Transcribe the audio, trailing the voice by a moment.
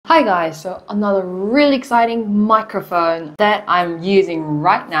Hi guys, so another really exciting microphone that I'm using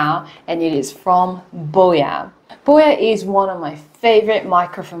right now, and it is from BOYA. BOYA is one of my favorite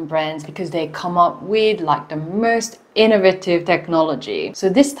microphone brands because they come up with like the most innovative technology. So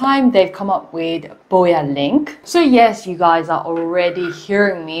this time they've come up with Boyalink. So yes, you guys are already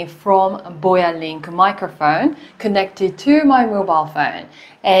hearing me from a Boyalink microphone connected to my mobile phone.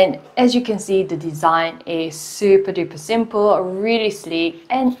 And as you can see, the design is super duper simple, really sleek,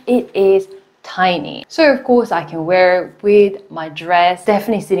 and it is tiny. So of course I can wear it with my dress,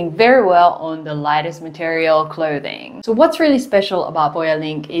 definitely sitting very well on the lightest material clothing. So what's really special about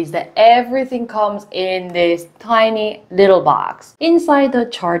Boyalink is that everything comes in this tiny little box. Inside the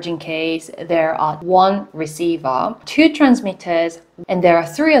charging case, there are one receiver, two transmitters, and there are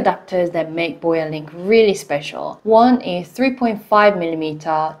three adapters that make Boyalink really special. One is 3.5mm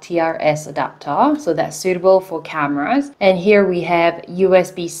TRS adapter, so that's suitable for cameras. And here we have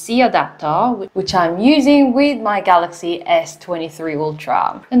USB-C adapter, which I'm using with my Galaxy S23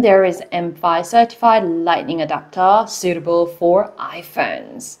 Ultra. And there is M5 certified lightning adapter, suitable for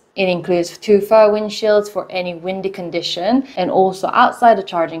iPhones. It includes two fur windshields for any windy condition, and also outside the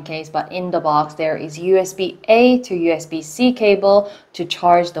charging case but in the box there is USB-A to USB-C cable to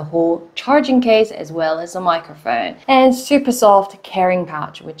charge the whole charging case as well as the microphone. And super soft carrying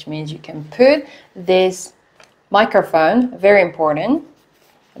pouch, which means you can put this microphone, very important,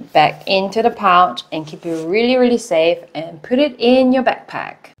 back into the pouch and keep it really safe and put it in your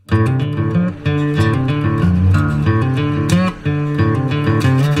backpack.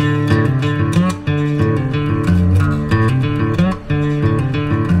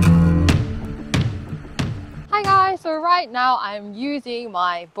 So right now I'm using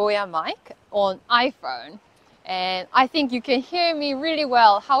my BOYA mic on iPhone, and I think you can hear me really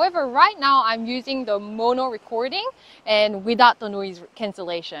well. However, right now I'm using the mono recording and without the noise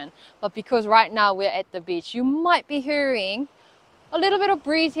cancellation. But because right now we're at the beach, you might be hearing a little bit of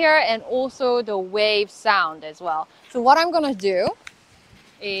breeze here and also the wave sound as well. So what I'm gonna do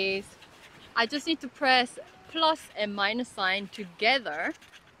is I just need to press plus and minus sign together.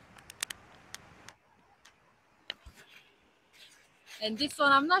 And this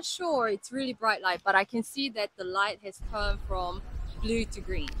one, I'm not sure, it's really bright light, but I can see that the light has turned from blue to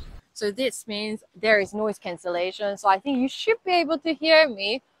green. So this means there is noise cancellation. So I think you should be able to hear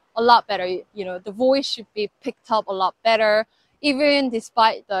me a lot better. You know, the voice should be picked up a lot better, even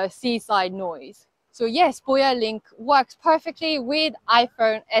despite the seaside noise. So yes, Boyalink works perfectly with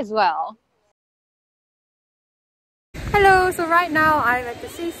iPhone as well. Hello, so right now I'm at the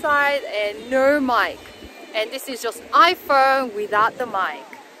seaside and no mic. And this is just iPhone without the mic.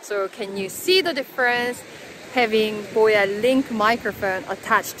 So can you see the difference having Boyalink microphone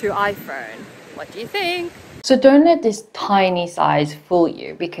attached to iPhone? What do you think? So don't let this tiny size fool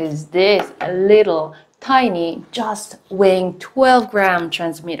you, because this little tiny, just weighing 12-gram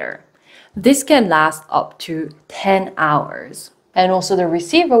transmitter, this can last up to 10 hours. And also the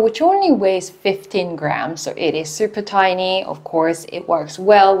receiver, which only weighs 15 grams, so it is super tiny. Of course, it works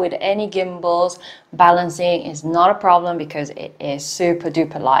well with any gimbals. Balancing is not a problem because it is super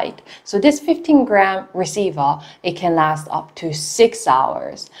duper light. So this 15-gram receiver, it can last up to 6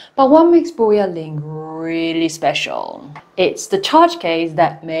 hours. But what makes Boyalink really special? It's the charge case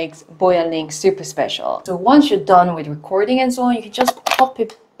that makes Boyalink super special. So once you're done with recording and so on, you can just pop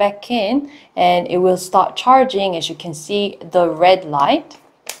it back in and it will start charging. As you can see, the red light.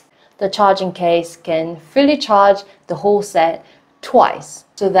 The charging case can fully charge the whole set twice.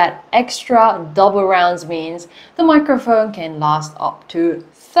 So that extra double rounds means the microphone can last up to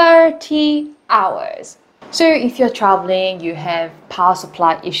 30 hours. So if you're traveling, you have power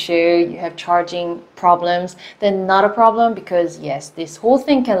supply issue, you have charging problems, then not a problem, because yes, this whole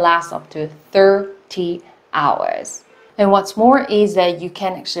thing can last up to 30 hours. And what's more is that you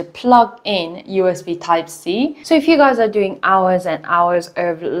can actually plug in USB Type-C. So if you guys are doing hours and hours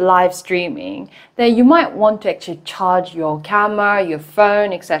of live streaming, then you might want to actually charge your camera, your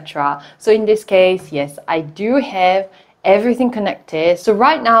phone, etc. So in this case, yes, I do have everything connected. So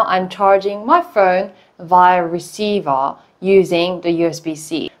right now I'm charging my phone via receiver using the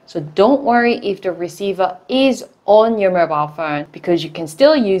USB-C. So don't worry if the receiver is on your mobile phone, because you can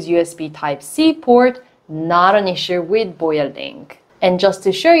still use USB Type-C port. Not an issue with Boyalink. And just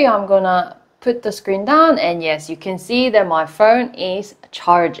to show you, I'm gonna put the screen down, and yes, you can see that my phone is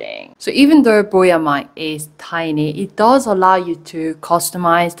charging. So even though BOYA mic is tiny, it does allow you to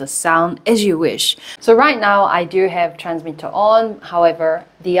customize the sound as you wish. So right now I do have transmitter on. However,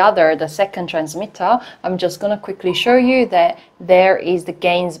 the second transmitter, I'm just gonna quickly show you that there is the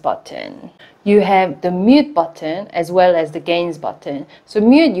gains button. you have the mute button as well as the gains button. So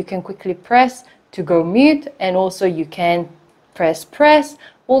mute, you can quickly press to go mute, and also you can press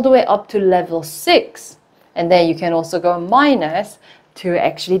all the way up to level 6, and then you can also go minus to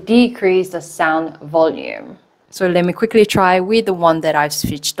actually decrease the sound volume. So let me quickly try with the one that I've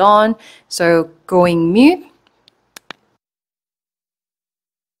switched on. So going mute.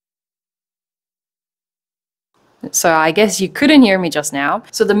 So I guess you couldn't hear me just now.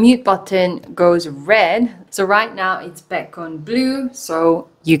 So the mute button goes red. So right now it's back on blue, so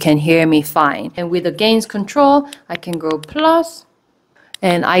you can hear me fine. And with the gains control, I can go plus.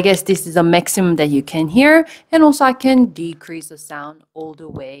 And I guess this is the maximum that you can hear. And also I can decrease the sound all the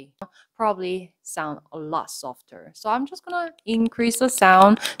way. Probably sound a lot softer. So I'm just gonna increase the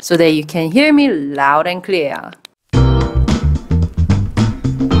sound so that you can hear me loud and clear.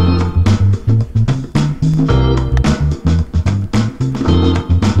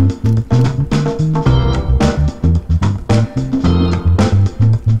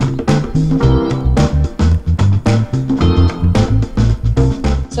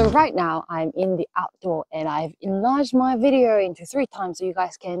 So right now I'm in the outdoor and I've enlarged my video into 3 times so you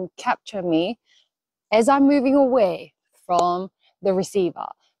guys can capture me as I'm moving away from the receiver.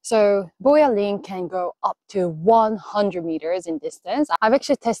 So Boyalink can go up to 100 meters in distance. I've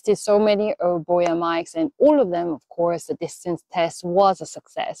actually tested so many of Boya mics, and all of them, of course, the distance test was a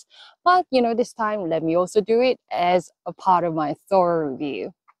success. But you know, this time let me also do it as a part of my thorough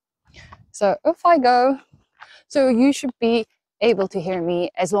review. So if I go, so you should be able to hear me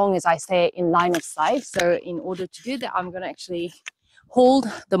as long as I stay in line of sight. So in order to do that, I'm gonna actually hold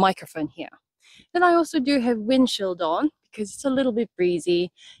the microphone here. Then I also do have windshield on because it's a little bit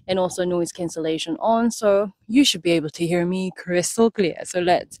breezy, and also noise cancellation on, so you should be able to hear me crystal clear. So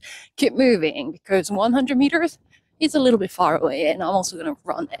let's keep moving because 100 meters is a little bit far away, and I'm also gonna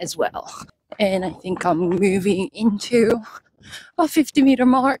run as well. And I think I'm moving into a 50-meter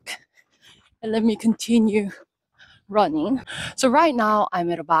mark, and let me continue running. So right now I'm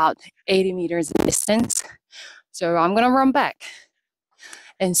at about 80 meters in distance, so I'm gonna run back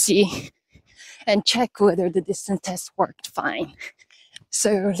and see and check whether the distance test worked fine.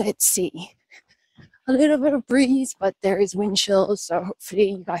 So let's see. A little bit of breeze, but there is wind chill, so hopefully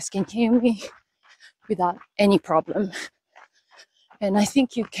you guys can hear me without any problem. And I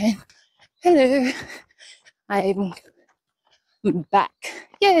think you can. Hello, I'm back.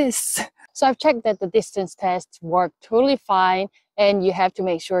 Yes. So I've checked that the distance test worked totally fine, and you have to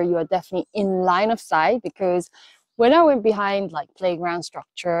make sure you are definitely in line of sight, because when I went behind like playground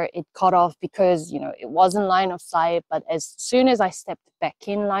structure, it cut off because, you know, it wasn't line of sight. But as soon as I stepped back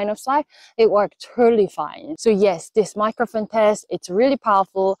in line of sight, it worked totally fine. So yes, this microphone test, it's really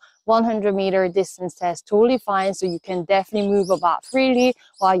powerful. 100-meter distance test, totally fine. So you can definitely move about freely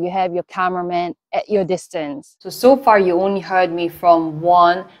while you have your cameraman at your distance. So far you only heard me from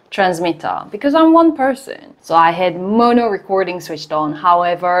one transmitter because I'm one person. So I had mono recording switched on.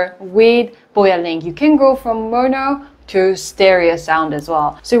 However, with Boyalink, you can go from mono to stereo sound as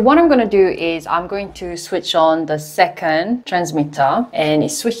well. So what I'm going to do is I'm going to switch on the second transmitter, and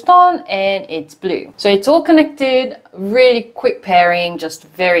it's switched on and it's blue. So it's all connected, really quick pairing, just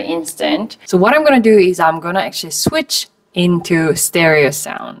very instant. So what I'm going to do is I'm going to actually switch into stereo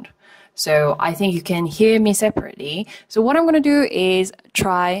sound. So I think you can hear me separately. So what I'm going to do is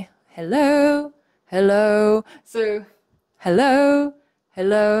try hello, hello. So hello,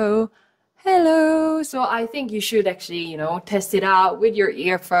 hello, hello. So I think you should actually, you know, test it out with your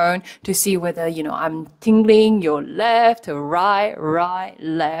earphone to see whether, you know, I'm tingling your left, right, right,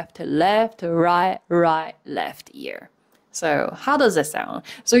 left, left, right, right, left ear. So how does that sound?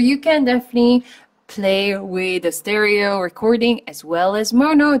 So you can definitely play with the stereo recording as well as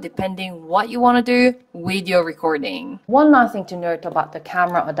mono, depending what you want to do with your recording. One last thing to note about the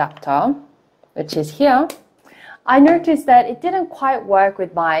camera adapter, which is here. I noticed that it didn't quite work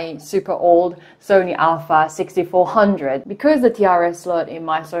with my super old Sony Alpha 6400 because the TRS slot in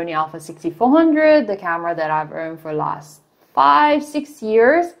my Sony Alpha 6400, the camera that I've owned for the last 5-6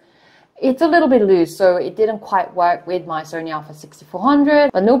 years, it's a little bit loose, so it didn't quite work with my Sony Alpha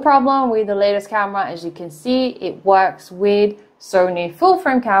 6400, but no problem with the latest camera. As you can see, it works with Sony full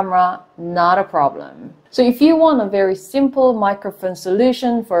frame camera, not a problem. So if you want a very simple microphone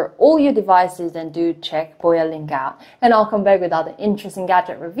solution for all your devices, then do check Boyalink out. And I'll come back with other interesting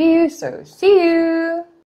gadget reviews, so see you!